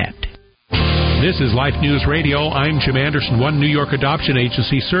AveMariaRadio.net. This is Life News Radio. I'm Jim Anderson. One New York adoption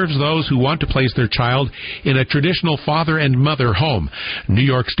agency serves those who want to place their child in a traditional father and mother home. New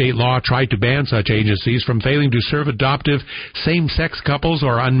York state law tried to ban such agencies from failing to serve adoptive same-sex couples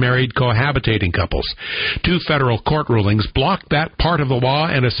or unmarried cohabitating couples. 2 federal court rulings blocked that part of the law,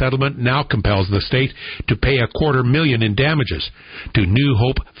 and a settlement now compels the state to pay $250,000 in damages to New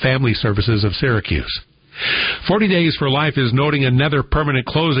Hope Family Services of Syracuse. 40 Days for Life is noting another permanent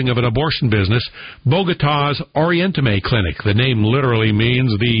closing of an abortion business, Bogotá's Orientame Clinic. The name literally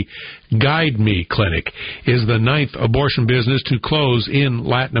means the Guide Me Clinic, is the 9th abortion business to close in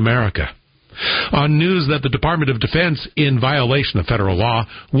Latin America. On news that the Department of Defense, in violation of federal law,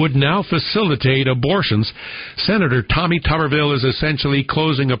 would now facilitate abortions, Senator Tommy Tuberville is essentially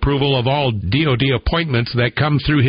closing approval of all DOD appointments that come through